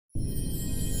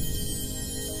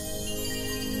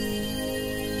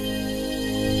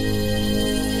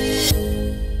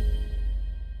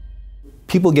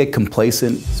People get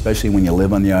complacent, especially when you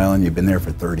live on the island. You've been there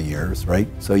for 30 years, right?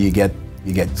 So you get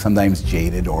sometimes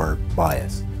jaded or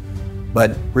biased.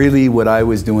 But really what I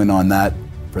was doing on that,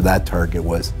 for that target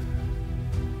was,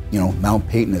 you know, Mount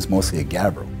Peyton is mostly a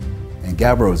gabbro. And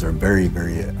gabbros are very,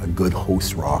 a good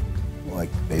host rock, like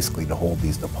basically to hold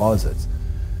these deposits.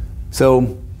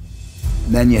 So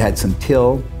then you had some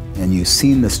till, and you've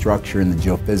seen the structure in the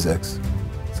geophysics.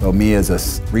 So me as a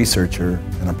researcher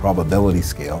in a probability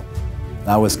scale,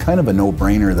 that was kind of a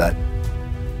no-brainer that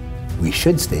we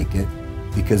should stake it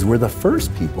because we're the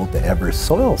first people to ever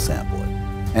soil sample it.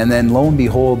 And then lo and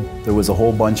behold, there was a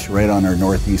whole bunch right on our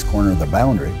northeast corner of the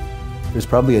boundary. There's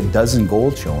probably a dozen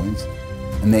gold showings,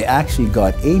 and they actually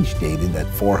got age dated at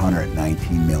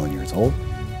 419 million years old.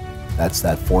 That's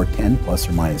that 410 plus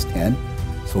or minus 10.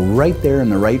 So right there in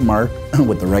the right mark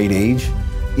with the right age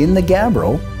in the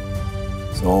gabbro.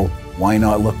 So why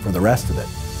not look for the rest of it?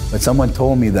 But someone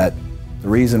told me that the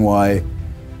reason why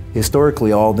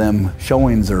historically all them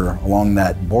showings are along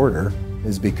that border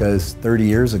is because 30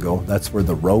 years ago, that's where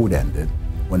the road ended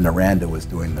when Noranda was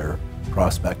doing their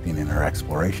prospecting and their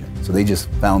exploration. So they just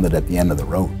found it at the end of the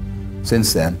road.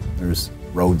 Since then, there's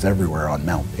roads everywhere on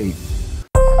Mount Peyton.